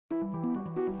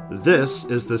This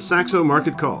is the Saxo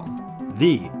Market Call,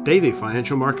 the daily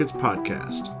financial markets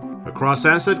podcast, across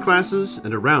asset classes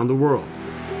and around the world.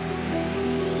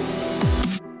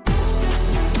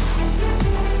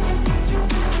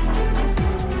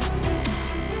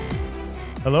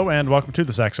 Hello and welcome to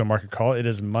the Saxo Market Call. It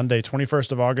is Monday,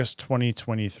 21st of August,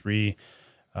 2023.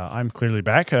 I'm clearly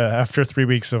back after 3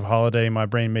 weeks of holiday. My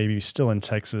brain may be still in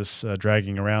Texas,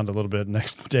 dragging around a little bit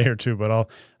next day or two, but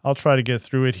I'll try to get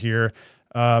through it here.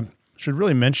 Should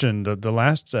really mention the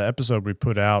last episode we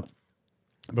put out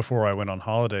before I went on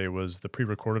holiday was the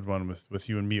pre-recorded one with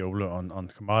you and me, Ole,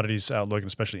 on commodities outlook and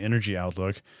especially energy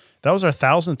outlook. That was our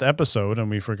 1,000th episode, and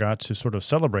we forgot to sort of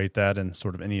celebrate that in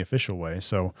sort of any official way.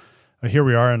 So here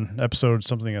we are in episode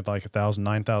something at like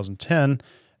 9010.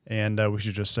 And we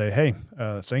should just say, hey,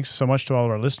 thanks so much to all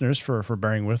of our listeners for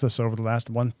bearing with us over the last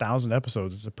 1,000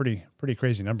 episodes. It's a pretty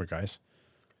crazy number, guys.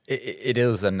 It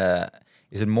is, and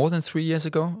is it more than 3 years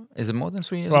ago? Is it more than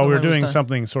 3 years ago? Well, we were doing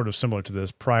something sort of similar to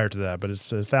this prior to that, but it's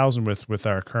 1,000 with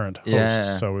our current host,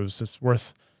 yeah. So it was just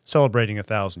worth celebrating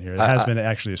 1,000 here. It has been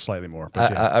actually slightly more.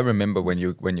 But I remember when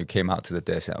you came out to the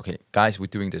desk, okay, guys, we're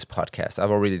doing this podcast.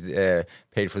 I've already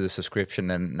paid for the subscription,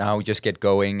 and now we just get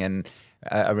going. And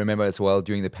I remember as well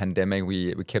during the pandemic,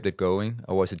 we kept it going.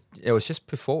 Or was it? It was just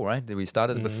before, right? We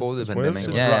started it before the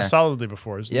pandemic. Solidly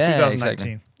before. It was 2019.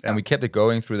 Exactly. Yeah. And we kept it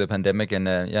going through the pandemic, and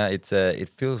it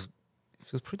feels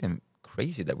pretty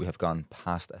crazy that we have gone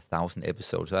past 1,000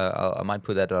 episodes. I might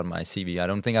put that on my CV. I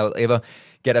don't think I'll ever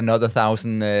get another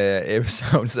 1,000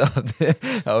 episodes of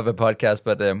a podcast,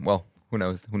 but well, who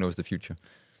knows? Who knows the future?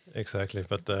 Exactly,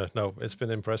 but no, it's been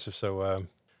impressive. So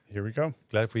here we go.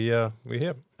 Glad we're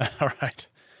here. All right.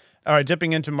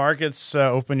 Dipping into markets.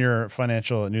 Open your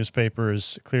financial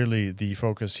newspapers. Clearly, the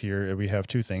focus here. We have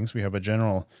two things. We have a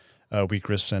general weak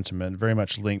risk sentiment, very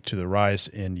much linked to the rise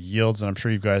in yields. And I'm sure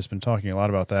you guys have been talking a lot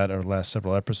about that over the last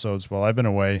several episodes while I've been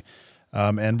away.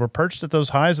 And we're perched at those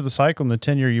highs of the cycle in the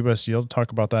 10-year U.S. yield.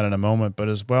 Talk about that in a moment. But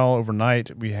as well,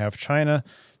 overnight, we have China,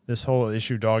 this whole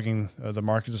issue dogging the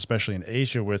markets, especially in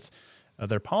Asia, with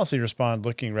their policy response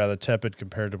looking rather tepid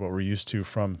compared to what we're used to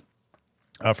from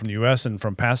the U.S. and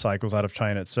from past cycles out of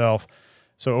China itself.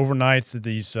 So overnight,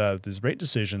 these rate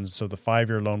decisions, so the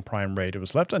 5-year loan prime rate, it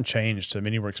was left unchanged. So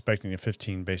many were expecting a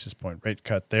 15 basis point rate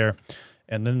cut there.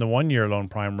 And then the 1-year loan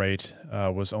prime rate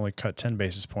was only cut 10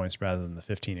 basis points rather than the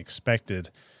 15 expected.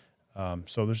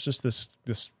 So there's just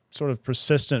this sort of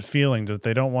persistent feeling that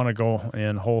they don't want to go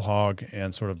in whole hog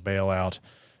and sort of bail out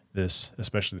this,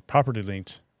 especially the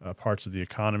property-linked parts of the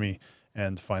economy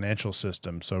and the financial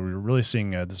system. So we're really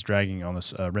seeing this dragging on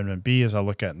this renminbi, as I'll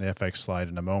look at in the FX slide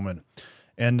in a moment.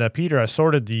 And Peter, I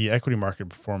sorted the equity market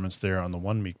performance there on the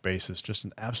 1 week basis, just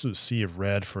an absolute sea of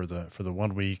red for the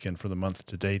 1 week and for the month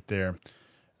to date there.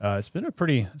 It's been a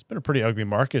pretty ugly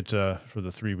market for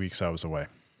the 3 weeks I was away.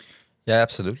 Yeah,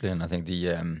 absolutely. And I think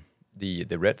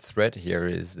the red thread here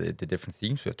is the different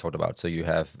themes we've talked about. So you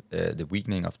have the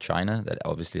weakening of China that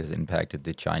obviously has impacted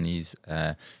the Chinese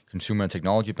consumer and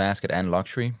technology basket and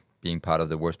luxury, being part of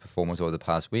the worst performers over the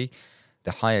past week.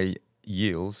 The higher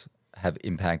yields have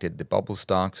impacted the bubble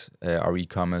stocks, our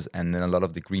e-commerce, and then a lot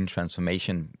of the green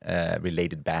transformation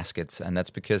related baskets. And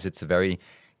that's because it's a very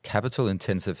capital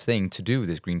intensive thing to do,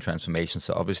 this green transformation.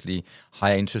 So obviously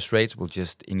higher interest rates will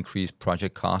just increase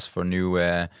project costs for new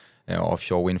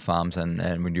offshore wind farms and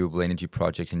renewable energy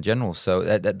projects in general.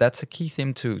 So that's a key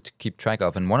thing to keep track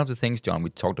of. And one of the things, John, we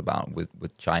talked about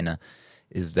with China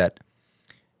is that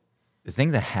the thing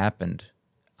that happened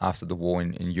after the war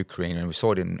in Ukraine, and we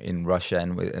saw it in Russia,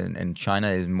 and China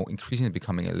is increasingly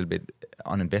becoming a little bit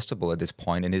uninvestable at this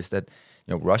point, and is that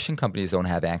Russian companies don't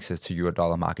have access to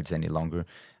euro-dollar markets any longer.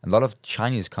 A lot of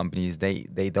Chinese companies,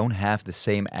 they don't have the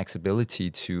same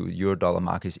accessibility to euro-dollar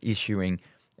markets issuing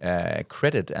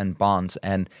credit and bonds.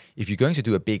 And if you're going to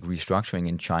do a big restructuring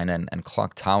in China, and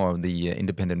Clock Tower, the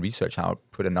independent research house,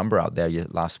 put a number out there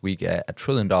last week, $1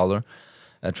 trillion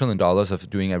of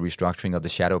doing a restructuring of the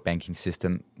shadow banking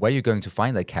system, where you're going to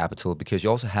find that capital, because you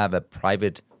also have a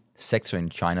private sector in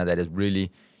China that is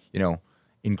really,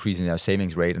 increasing their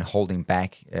savings rate and holding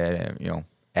back,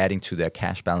 adding to their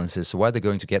cash balances. So where are they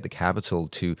going to get the capital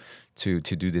to do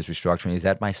this restructuring? Is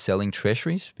that by selling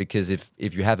treasuries? Because if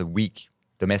you have a weak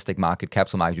domestic market,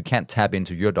 capital market, you can't tap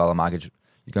into your dollar market,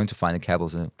 you're going to find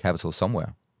the capital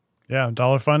somewhere. Yeah,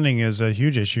 dollar funding is a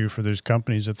huge issue for those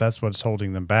companies if that's what's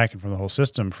holding them back and from the whole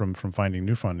system from finding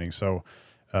new funding. So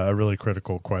a really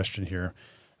critical question here.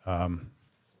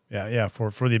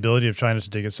 For the ability of China to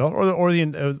dig itself, or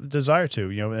the desire to,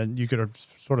 and you could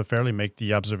sort of fairly make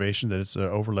the observation that it's an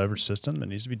over-leveraged system that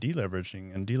needs to be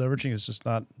deleveraging, and deleveraging is just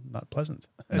not pleasant.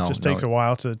 It just takes a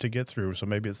while to get through. So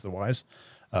maybe it's the wise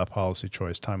policy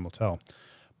choice. Time will tell.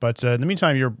 But in the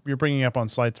meantime, you're bringing up on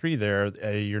slide 3 there.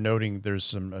 You're noting there's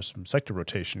some sector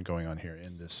rotation going on here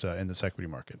in this equity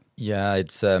market. Yeah,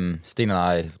 it's Steen and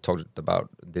I talked about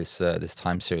this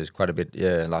time series quite a bit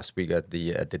last week at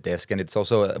the desk, and it's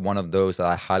also one of those that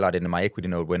I highlighted in my equity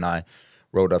note when I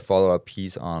wrote a follow-up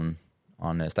piece on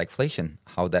stagflation,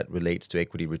 how that relates to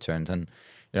equity returns, and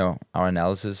our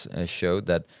analysis showed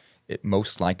that.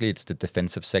 Most likely, it's the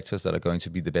defensive sectors that are going to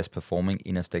be the best performing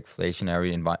in a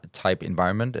stagflationary type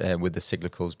environment, with the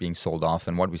cyclicals being sold off.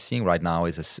 And what we're seeing right now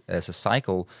is a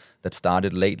cycle that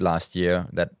started late last year,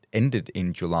 that ended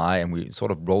in July, and we're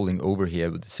sort of rolling over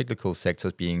here with the cyclical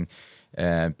sectors being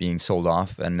sold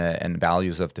off, and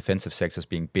values of defensive sectors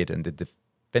being bid. And the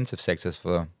defensive sectors,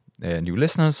 for new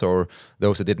listeners or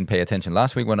those that didn't pay attention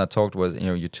last week when I talked, was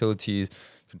utilities,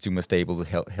 consumer staples,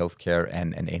 healthcare,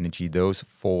 and energy. Those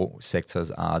 4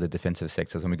 sectors are the defensive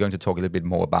sectors. And we're going to talk a little bit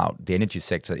more about the energy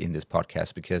sector in this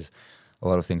podcast because a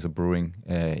lot of things are brewing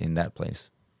in that place.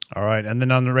 All right. And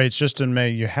then on the rates, just in May,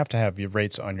 you have to have your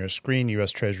rates on your screen.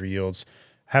 U.S. Treasury yields,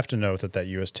 have to note that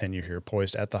U.S. 10-year here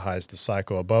poised at the highs of the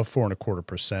cycle, above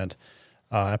 4.25%.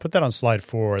 I put that on slide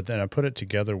 4. Then I put it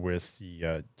together with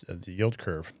the yield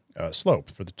curve slope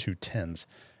for the 2 10s.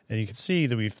 And you can see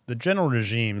that the general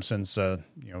regime since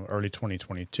early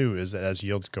 2022 is that as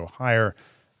yields go higher,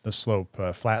 the slope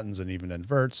flattens and even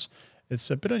inverts. It's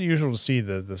a bit unusual to see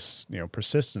this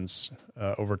persistence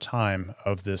over time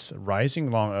of these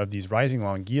rising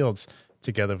long yields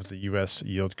together with the U.S.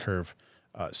 yield curve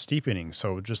steepening.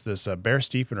 So just this bear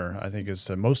steepener, I think, is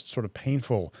the most sort of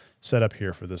painful setup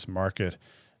here for this market.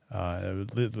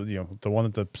 The one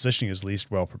that the positioning is least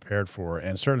well prepared for,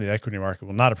 and certainly the equity market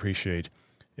will not appreciate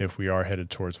if we are headed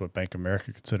towards what Bank of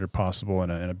America considered possible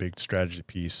in a big strategy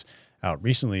piece out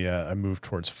recently, a move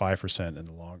towards 5% in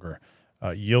the longer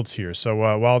yields here. So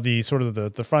while the sort of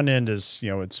the front end is,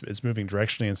 it's moving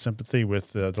directionally in sympathy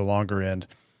with the longer end,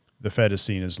 the Fed is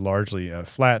seen as largely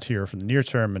flat here for the near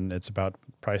term, and it's about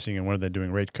pricing and when are they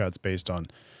doing rate cuts based on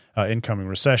incoming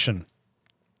recession,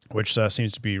 which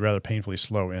seems to be rather painfully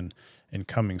slow in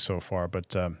coming so far.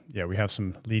 But we have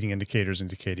some leading indicators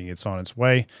indicating it's on its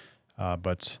way.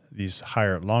 But these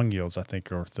higher long yields, I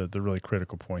think, are the really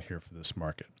critical point here for this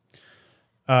market.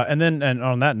 And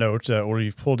on that note,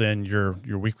 you've pulled in your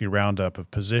weekly roundup of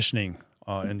positioning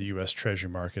in the U.S. Treasury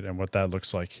market and what that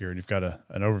looks like here. And you've got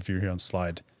an overview here on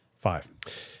slide 5.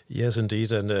 Yes,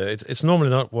 indeed. And it's normally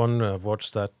not one I've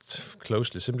watched that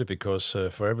closely, simply because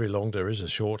for every long there is a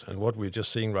short. And what we're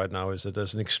just seeing right now is that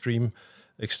there's an extreme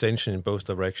extension in both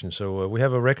directions. So we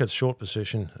have a record short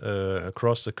position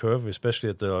across the curve, especially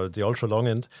at the ultra long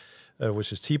end,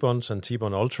 which is T-bonds and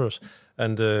T-bond ultras,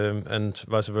 and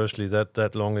vice versa.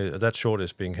 That short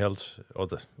is being held, or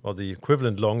the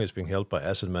equivalent long is being held by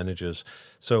asset managers.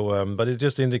 So, but it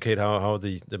just indicates how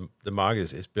the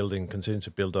market is building, continuing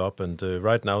to build up, and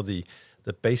right now the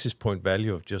basis point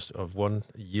value of one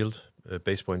yield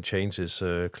base point change is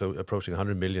approaching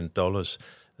 $100 million.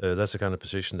 That's the kind of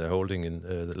position they're holding in,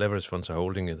 the leverage funds are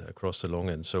holding it across the long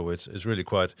end. So it's really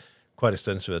quite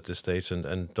extensive at this stage,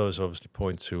 and does obviously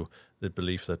point to the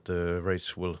belief that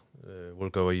rates will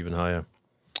go even higher.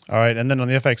 All right, and then on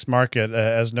the FX market,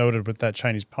 as noted with that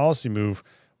Chinese policy move,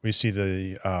 we see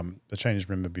the Chinese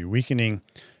renminbi weakening.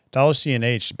 Dollar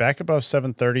CNH back above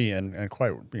 730 and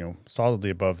quite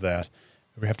solidly above that.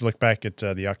 We have to look back at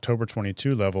the October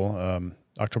 2022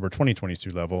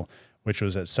 level, which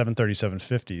was at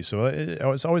 737.50. So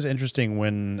it's always interesting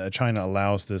when China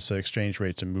allows this exchange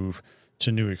rate to move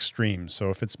to new extremes. So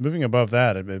if it's moving above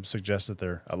that, it suggests that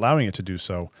they're allowing it to do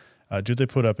so. Do they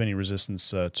put up any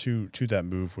resistance to that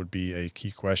move would be a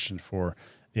key question for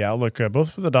the outlook,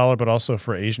 both for the dollar but also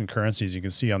for Asian currencies. You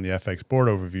can see on the FX board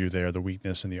overview there the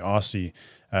weakness in the Aussie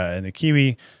and the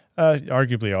Kiwi,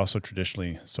 arguably also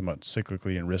traditionally somewhat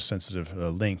cyclically and risk-sensitive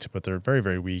linked, but they're very,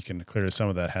 very weak, and clearly some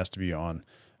of that has to be on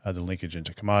the linkage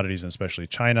into commodities, and especially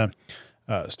China.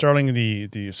 Sterling,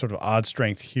 the sort of odd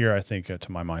strength here, I think,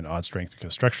 to my mind, odd strength,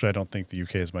 because structurally I don't think the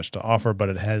UK has much to offer, but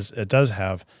it does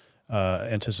have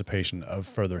anticipation of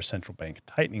further central bank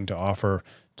tightening to offer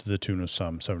to the tune of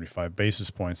some 75 basis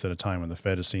points at a time when the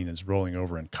Fed is seen as rolling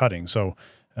over and cutting. So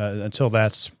until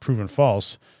that's proven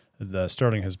false, the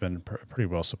sterling has been pretty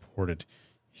well supported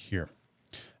here.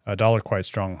 Dollar quite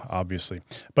strong, obviously.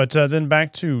 But then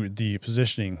back to the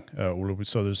positioning, Ole.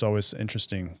 So there's always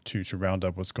interesting to round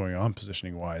up what's going on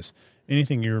positioning-wise.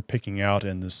 Anything you're picking out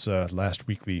in this last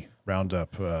weekly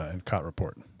roundup and COT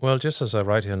report? Well, just as I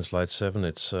write here on slide 7,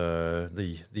 it's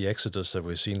the exodus that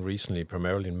we've seen recently,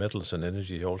 primarily in metals and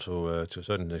energy, also to a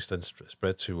certain extent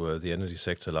spread to the energy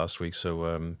sector last week.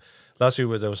 So last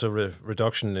year there was a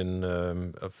reduction in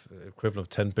of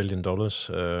equivalent of $10 billion.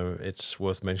 It's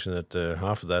worth mentioning that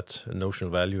half of that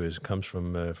notional value comes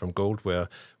from gold, where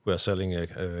we are selling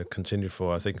continued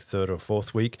for, I think, third or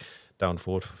fourth week, down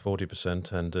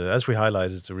 40%. And as we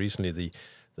highlighted recently,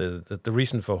 the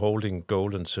reason for holding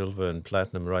gold and silver and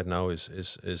platinum right now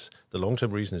is the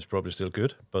long-term reason is probably still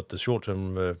good, but the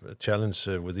short-term challenge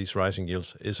with these rising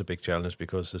yields is a big challenge,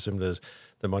 because as simple as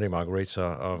the money market rates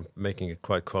are making it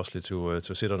quite costly to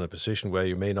sit on a position where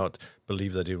you may not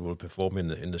believe that it will perform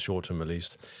in the short term at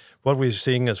least. What we're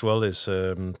seeing as well is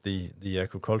the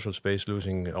agricultural space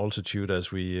losing altitude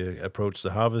as we approach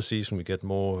the harvest season. We get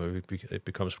more. It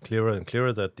becomes clearer and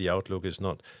clearer that the outlook is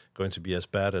not going to be as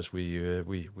bad as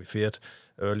we feared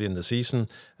early in the season.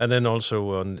 And then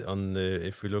also on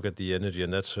if we look at the energy,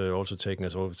 and that's also taking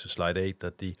us over to slide 8,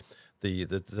 that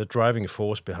the driving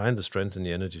force behind the strength in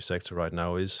the energy sector right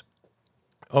now is,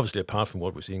 obviously, apart from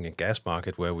what we're seeing in gas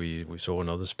market, where we saw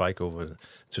another spike over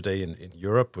today in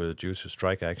Europe due to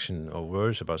strike action or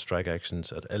worries about strike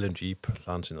actions at LNG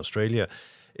plants in Australia,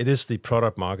 it is the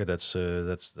product market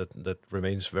that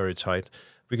remains very tight.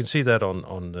 We can see that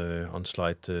on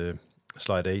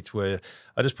slide 8, where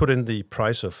I just put in the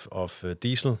price of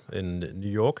diesel in New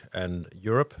York and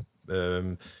Europe,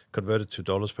 converted to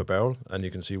dollars per barrel, and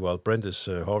you can see while Brent is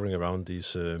hovering around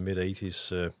these mid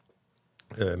 80s.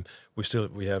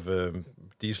 We have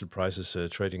diesel prices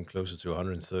trading closer to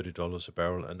 $130 a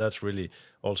barrel, and that's really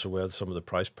also where some of the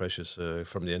price pressures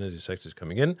from the energy sector is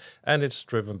coming in, and it's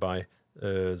driven by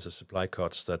the supply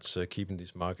cuts that's keeping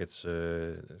these markets,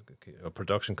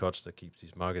 production cuts that keep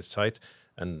these markets tight,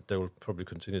 and they will probably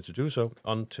continue to do so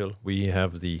until we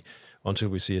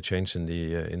see a change in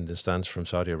the stance from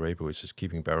Saudi Arabia, which is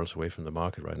keeping barrels away from the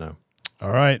market right now.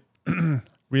 All right,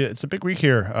 it's a big week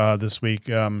here this week.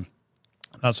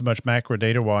 Not so much macro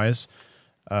data wise,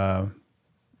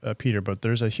 Peter, but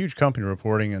there's a huge company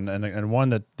reporting and one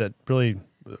that really,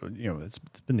 it's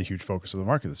been the huge focus of the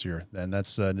market this year, and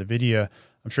that's NVIDIA.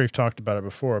 I'm sure you've talked about it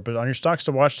before, but on your stocks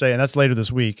to watch today, and that's later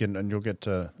this week, and you'll get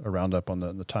a roundup on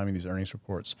the timing of these earnings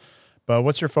reports. But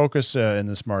what's your focus in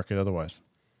this market otherwise?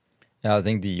 Yeah, I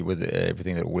think with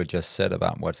everything that Ole just said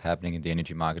about what's happening in the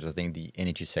energy markets, I think the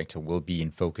energy sector will be in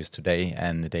focus today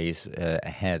and the days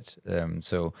ahead.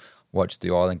 So watch the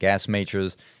oil and gas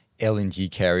majors, LNG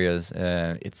carriers,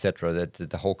 etc. That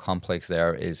the whole complex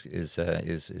there is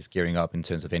gearing up in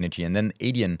terms of energy. And then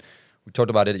ADN, we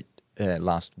talked about it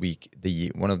last week.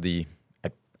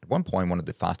 At one point one of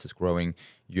the fastest growing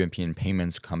European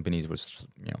payments companies was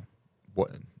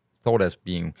thought as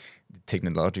being the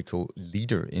technological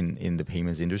leader in the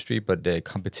payments industry, but the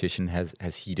competition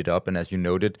has heated up. And as you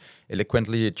noted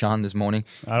eloquently, John, this morning,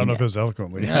 I don't know if it was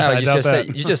eloquently. No,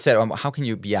 you just said, how can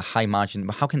you be a high margin?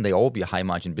 How can they all be high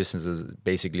margin businesses?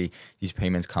 Basically, these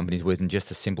payments companies within just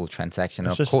a simple transaction.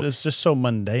 It's just so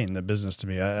mundane, the business, to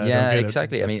me. I yeah, don't get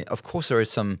exactly. It. I mean, of course, there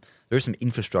is some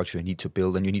infrastructure you need to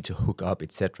build and you need to hook up,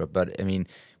 etc. But I mean,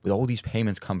 with all these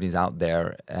payments companies out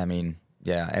there, I mean.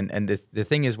 Yeah, and the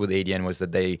thing is with ADN was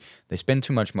that they spend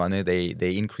too much money.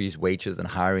 They increase wages and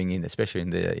hiring especially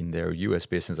in their US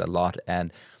business a lot.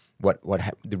 And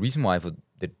the reason why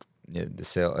the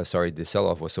sell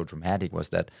off was so dramatic was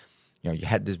that you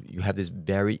have this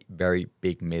very, very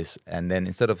big miss, and then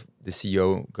instead of the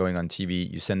CEO going on TV,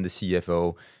 you send the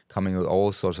CFO coming with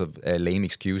all sorts of lame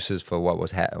excuses for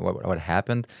what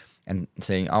happened. And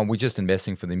saying, "Oh, we're just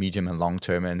investing for the medium and long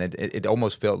term," and it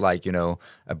almost felt like a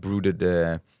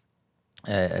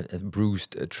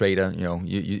bruised trader.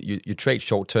 You trade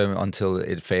short term until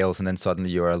it fails, and then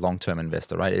suddenly you're a long term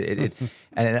investor, right?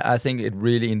 And I think it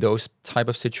really in those type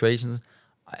of situations,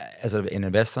 as an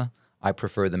investor, I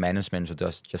prefer the management to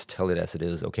just tell it as it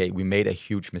is. Okay, we made a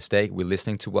huge mistake. We're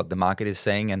listening to what the market is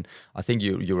saying, and I think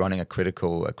you're running a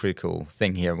critical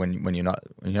thing here when you're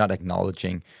not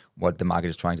acknowledging what the market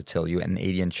is trying to tell you. And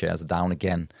ADN shares are down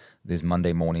again this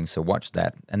Monday morning, so watch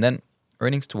that. And then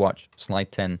earnings to watch.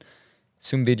 Slide 10.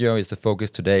 Zoom Video is the focus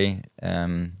today.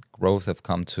 Growth have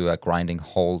come to a grinding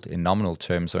halt in nominal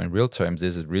terms, so in real terms,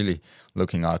 this is really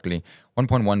looking ugly.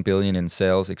 1.1 billion in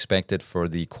sales expected for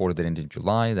the quarter that ended in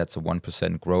July. That's a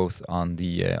 1% growth on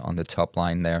the top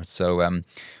line there. So,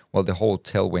 the whole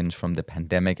tailwind from the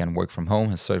pandemic and work from home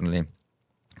has certainly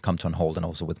come to on hold, and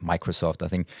also with Microsoft, I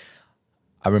think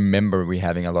I remember we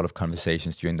having a lot of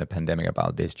conversations during the pandemic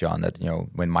about this, John, that,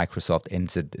 when Microsoft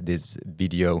entered this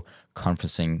video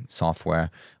conferencing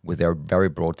software with their very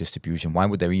broad distribution, why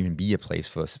would there even be a place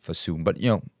for Zoom? But,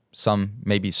 some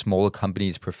maybe smaller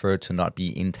companies prefer to not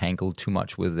be entangled too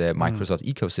much with the Microsoft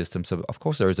ecosystem. So, of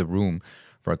course, there is a room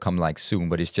for a company like Zoom,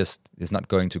 but it's not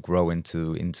going to grow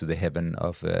into the heaven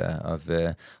of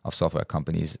software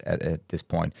companies at this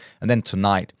point. And then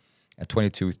tonight, at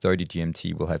 22:30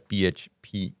 GMT, we'll have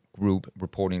BHP Group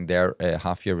reporting their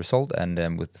half-year result,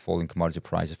 and with the falling commodity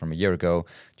prices from a year ago,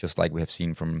 just like we have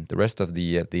seen from the rest of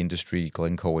the industry,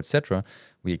 Glencore, etc.,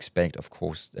 we expect, of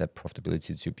course,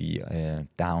 profitability to be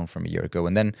down from a year ago.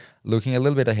 And then looking a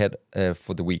little bit ahead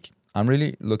for the week, I'm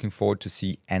really looking forward to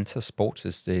see Anta Sports,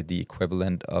 is the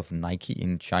equivalent of Nike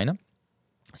in China.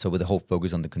 So with the whole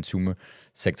focus on the consumer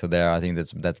sector there, I think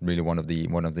that's really one of the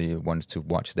ones to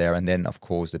watch there. And then, of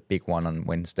course, the big one on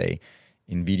Wednesday,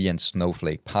 NVIDIA and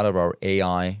Snowflake, part of our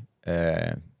AI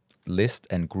list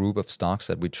and group of stocks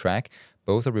that we track.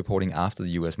 Both are reporting after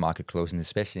the U.S. market close, and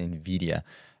especially NVIDIA.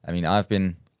 I mean, I've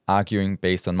been arguing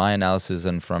based on my analysis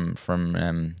and from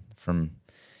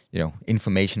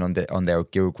information on their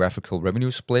geographical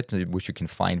revenue split, which you can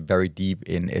find very deep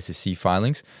in SEC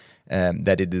filings,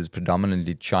 that it is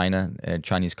predominantly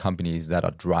Chinese companies that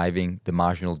are driving the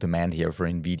marginal demand here for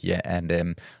NVIDIA. And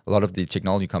a lot of the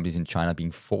technology companies in China are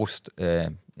being forced,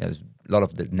 a lot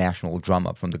of the national drum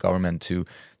up from the government to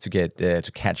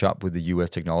catch up with the U.S.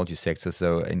 technology sector.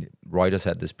 So Reuters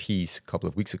had this piece a couple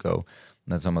of weeks ago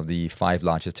that some of the 5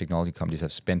 largest technology companies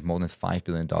have spent more than $5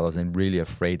 billion and really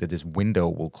afraid that this window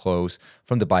will close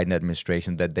from the Biden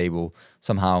administration, that they will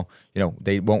somehow,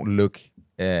 they won't look,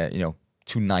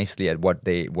 too nicely at what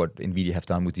NVIDIA have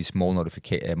done with these small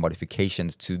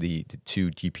modifications to the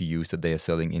 2 GPUs that they are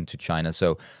selling into China.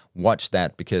 So watch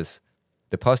that, because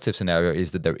the positive scenario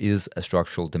is that there is a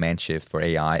structural demand shift for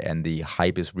AI and the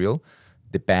hype is real.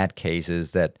 The bad case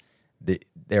is that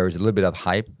there is a little bit of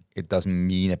hype. It doesn't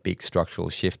mean a big structural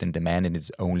shift in demand, and it's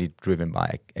only driven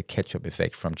by a catch-up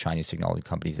effect from Chinese technology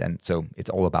companies. And so it's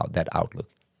all about that outlook.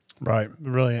 Right.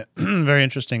 Really very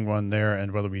interesting one there,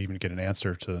 and whether we even get an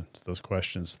answer to those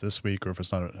questions this week, or if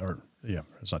it's not,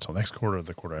 it's not till next quarter or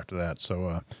the quarter after that.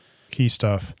 So key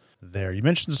stuff there.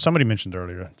 Somebody mentioned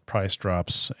earlier price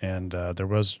drops, and there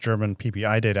was German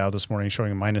PPI data out this morning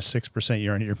showing a -6%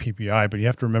 year-on-year PPI, but you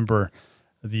have to remember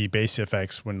the base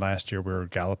effects when last year we were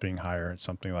galloping higher.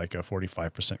 Something like a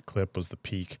 45% clip was the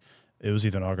peak. It was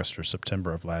either in August or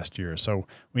September of last year. So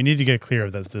we need to get clear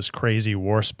that this crazy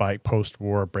war spike,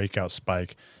 post-war breakout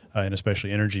spike, and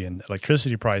especially energy and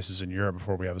electricity prices in Europe,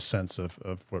 before we have a sense of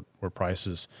where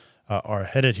prices are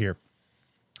headed here.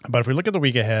 But if we look at the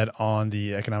week ahead on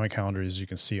the economic calendar, as you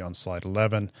can see on slide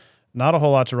 11, not a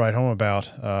whole lot to write home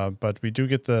about, but we do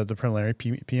get the preliminary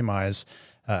PMIs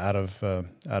out of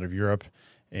Europe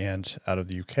and out of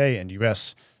the UK and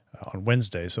US on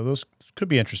Wednesday. So those could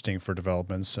be interesting for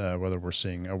developments, whether we're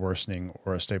seeing a worsening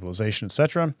or a stabilization,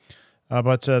 etc.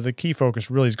 But the key focus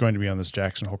really is going to be on this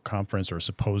Jackson Hole Conference, or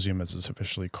symposium as it's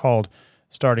officially called,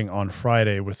 starting on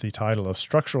Friday with the title of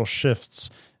Structural Shifts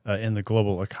in the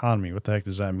Global Economy. What the heck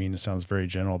does that mean? It sounds very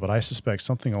general, but I suspect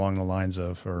something along the lines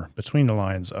of, or between the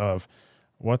lines of,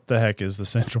 what the heck is the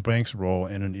central bank's role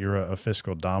in an era of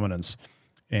fiscal dominance?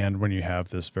 And when you have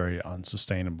this very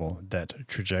unsustainable debt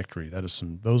trajectory, those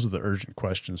are the urgent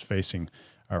questions facing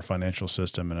our financial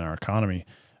system and our economy,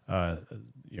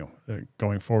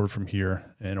 going forward from here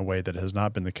in a way that has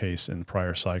not been the case in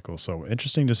prior cycles. So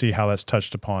interesting to see how that's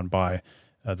touched upon by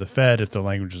the Fed, if the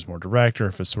language is more direct, or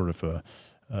if it's sort of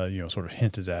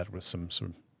hinted at with some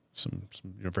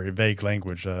very vague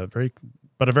language,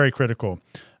 but a very critical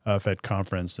Fed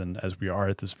conference. And as we are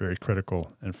at this very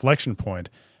critical inflection point,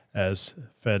 as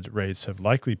Fed rates have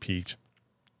likely peaked,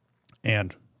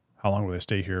 and how long will they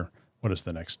stay here? What is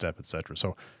the next step, et cetera?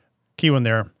 So key one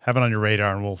there, have it on your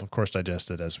radar, and we'll of course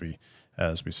digest it as we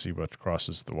see what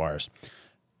crosses the wires.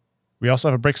 We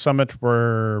also have a BRICS Summit.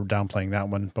 We're downplaying that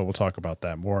one, but we'll talk about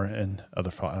that more in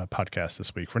other podcasts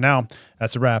this week. For now,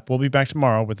 that's a wrap. We'll be back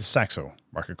tomorrow with the Saxo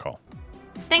Market Call.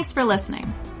 Thanks for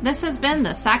listening. This has been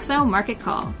the Saxo Market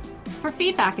Call. For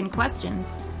feedback and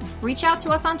questions, reach out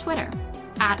to us on Twitter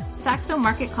 @Saxo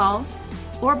Market Call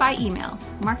or by email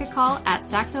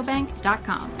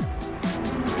marketcall@saxobank.com.